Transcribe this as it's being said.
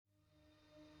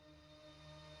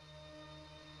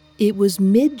It was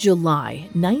mid-July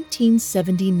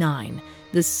 1979.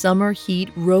 The summer heat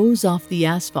rose off the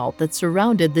asphalt that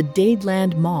surrounded the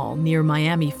Dadeland Mall near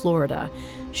Miami, Florida.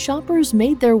 Shoppers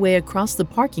made their way across the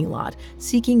parking lot,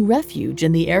 seeking refuge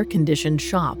in the air-conditioned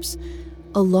shops.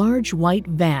 A large white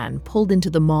van pulled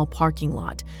into the mall parking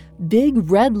lot.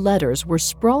 Big red letters were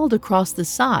sprawled across the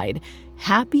side,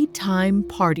 "Happy Time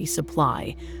Party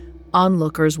Supply."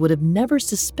 Onlookers would have never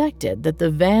suspected that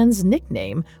the van's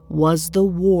nickname was the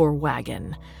War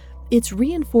Wagon. Its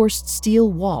reinforced steel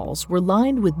walls were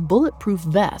lined with bulletproof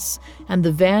vests, and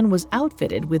the van was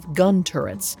outfitted with gun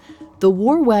turrets. The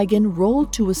War Wagon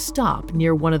rolled to a stop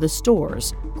near one of the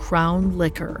stores, Crown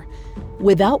Liquor.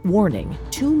 Without warning,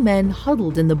 two men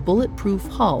huddled in the bulletproof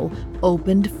hull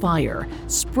opened fire,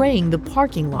 spraying the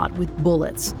parking lot with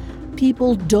bullets.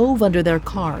 People dove under their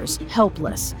cars,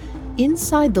 helpless.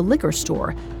 Inside the liquor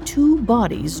store, two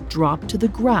bodies dropped to the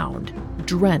ground,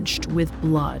 drenched with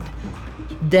blood.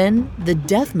 Then the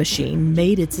death machine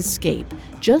made its escape,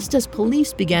 just as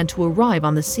police began to arrive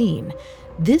on the scene.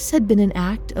 This had been an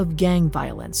act of gang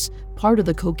violence, part of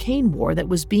the cocaine war that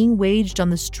was being waged on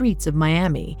the streets of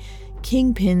Miami.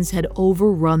 Kingpins had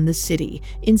overrun the city,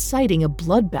 inciting a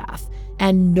bloodbath,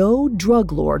 and no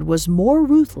drug lord was more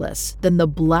ruthless than the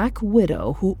Black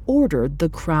Widow who ordered the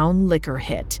Crown Liquor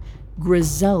hit,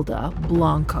 Griselda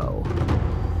Blanco.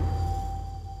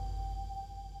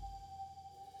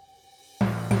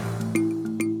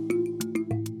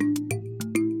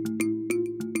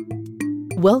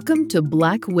 Welcome to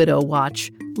Black Widow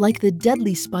Watch. Like the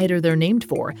deadly spider they're named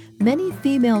for, many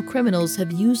female criminals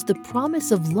have used the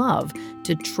promise of love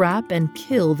to trap and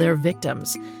kill their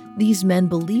victims. These men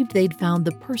believed they'd found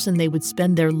the person they would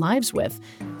spend their lives with.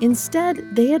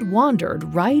 Instead, they had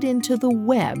wandered right into the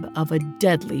web of a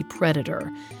deadly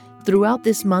predator. Throughout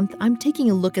this month, I'm taking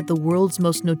a look at the world's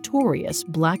most notorious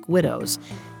Black Widows.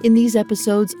 In these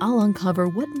episodes, I'll uncover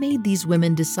what made these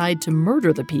women decide to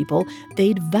murder the people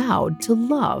they'd vowed to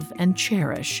love and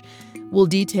cherish. We'll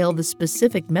detail the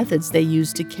specific methods they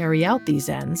used to carry out these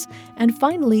ends, and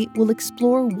finally, we'll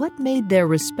explore what made their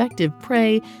respective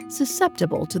prey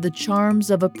susceptible to the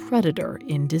charms of a predator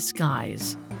in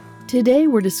disguise. Today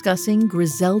we're discussing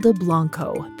Griselda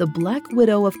Blanco, the Black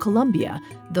Widow of Colombia,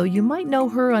 though you might know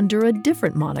her under a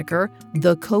different moniker,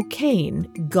 the Cocaine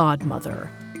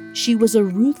Godmother. She was a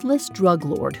ruthless drug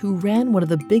lord who ran one of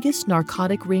the biggest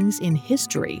narcotic rings in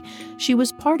history. She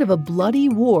was part of a bloody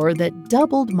war that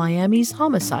doubled Miami's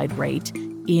homicide rate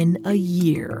in a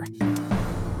year.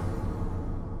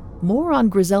 More on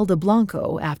Griselda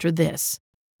Blanco after this.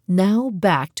 Now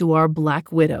back to our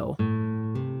Black Widow.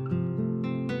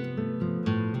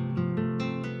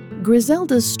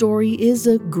 Griselda's story is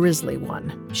a grisly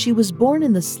one. She was born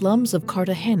in the slums of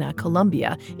Cartagena,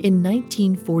 Colombia, in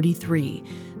 1943.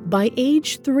 By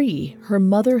age 3, her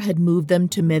mother had moved them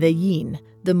to Medellin,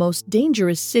 the most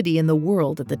dangerous city in the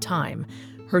world at the time.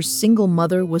 Her single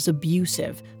mother was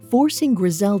abusive, forcing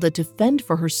Griselda to fend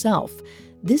for herself.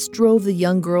 This drove the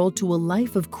young girl to a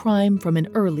life of crime from an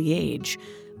early age.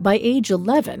 By age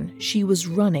 11, she was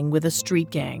running with a street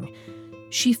gang.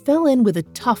 She fell in with a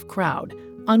tough crowd.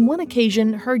 On one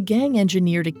occasion, her gang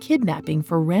engineered a kidnapping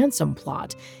for ransom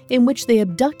plot in which they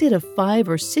abducted a 5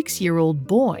 or 6-year-old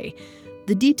boy.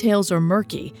 The details are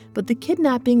murky, but the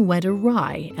kidnapping went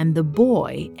awry and the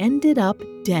boy ended up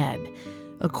dead.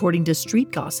 According to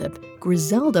street gossip,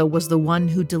 Griselda was the one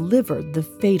who delivered the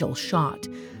fatal shot.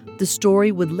 The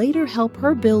story would later help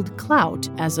her build clout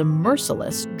as a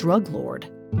merciless drug lord.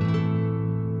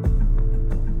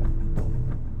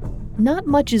 Not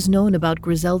much is known about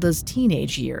Griselda's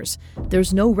teenage years.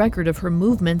 There's no record of her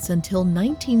movements until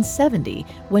 1970,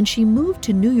 when she moved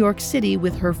to New York City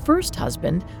with her first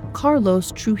husband,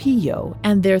 Carlos Trujillo,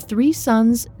 and their 3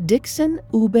 sons, Dixon,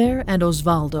 Uber, and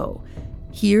Osvaldo.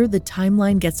 Here, the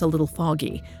timeline gets a little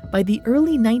foggy. By the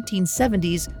early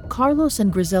 1970s, Carlos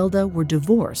and Griselda were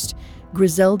divorced.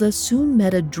 Griselda soon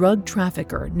met a drug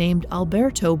trafficker named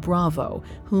Alberto Bravo,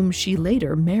 whom she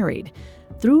later married.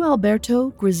 Through Alberto,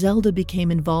 Griselda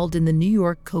became involved in the New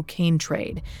York cocaine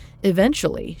trade.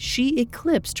 Eventually, she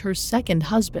eclipsed her second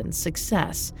husband's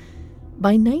success.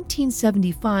 By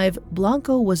 1975,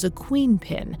 Blanco was a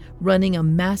queenpin running a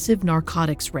massive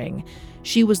narcotics ring.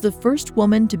 She was the first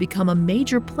woman to become a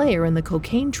major player in the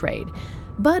cocaine trade.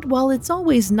 But while it's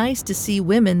always nice to see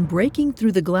women breaking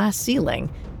through the glass ceiling,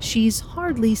 she's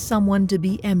hardly someone to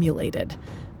be emulated.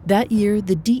 That year,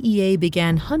 the DEA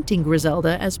began hunting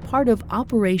Griselda as part of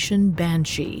Operation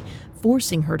Banshee,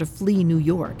 forcing her to flee New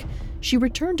York. She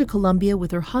returned to Colombia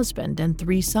with her husband and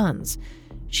 3 sons.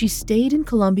 She stayed in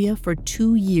Colombia for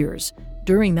 2 years.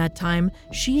 During that time,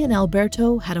 she and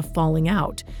Alberto had a falling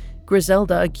out.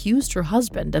 Griselda accused her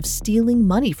husband of stealing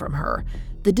money from her.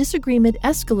 The disagreement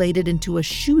escalated into a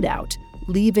shootout,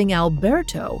 leaving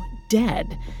Alberto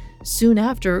dead. Soon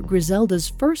after, Griselda's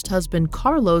first husband,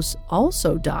 Carlos,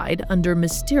 also died under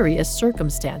mysterious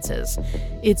circumstances.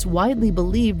 It's widely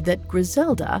believed that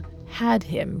Griselda had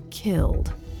him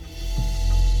killed.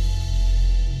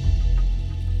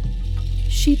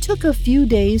 She took a few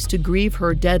days to grieve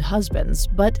her dead husbands,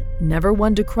 but, never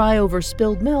one to cry over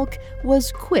spilled milk,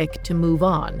 was quick to move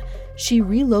on. She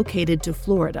relocated to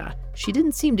Florida. She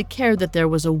didn't seem to care that there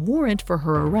was a warrant for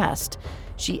her arrest.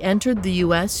 She entered the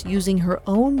U.S. using her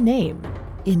own name.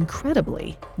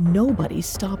 Incredibly, nobody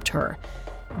stopped her.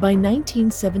 By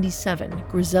 1977,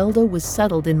 Griselda was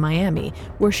settled in Miami,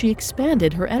 where she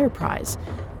expanded her enterprise.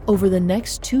 Over the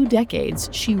next 2 decades,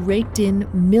 she raked in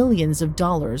millions of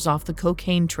dollars off the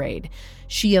cocaine trade.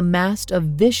 She amassed a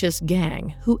vicious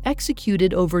gang who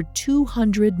executed over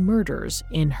 200 murders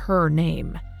in her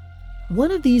name.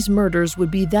 One of these murders would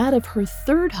be that of her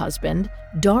third husband,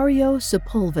 Dario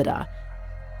Sepulveda.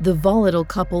 The volatile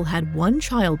couple had one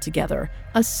child together,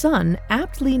 a son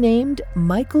aptly named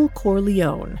Michael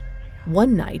Corleone.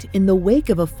 One night, in the wake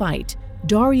of a fight,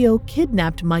 Dario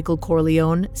kidnapped Michael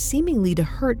Corleone, seemingly to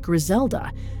hurt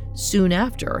Griselda. Soon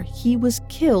after, he was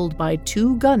killed by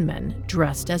 2 gunmen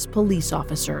dressed as police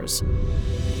officers.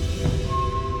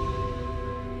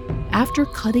 After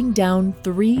cutting down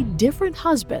 3 different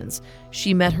husbands,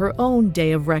 she met her own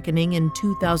day of reckoning in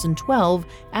 2012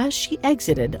 as she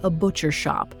exited a butcher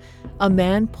shop. A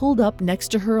man pulled up next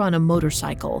to her on a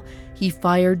motorcycle. He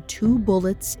fired 2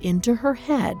 bullets into her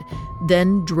head,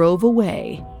 then drove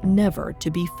away, never to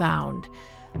be found.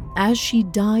 As she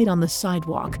died on the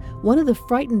sidewalk, one of the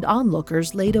frightened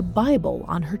onlookers laid a Bible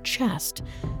on her chest.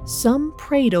 Some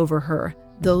prayed over her,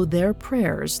 though their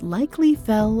prayers likely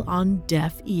fell on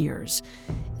deaf ears.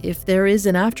 If there is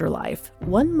an afterlife,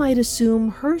 one might assume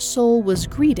her soul was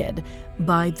greeted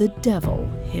by the devil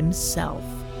himself.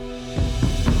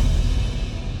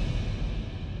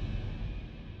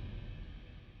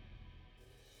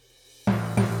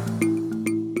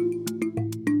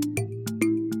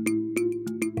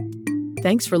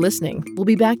 Thanks for listening. We'll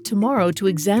be back tomorrow to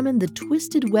examine the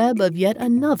twisted web of yet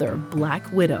another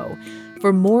Black Widow.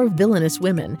 For more villainous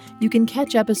women, you can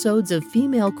catch episodes of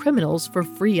Female Criminals for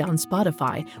free on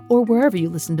Spotify or wherever you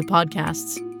listen to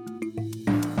podcasts.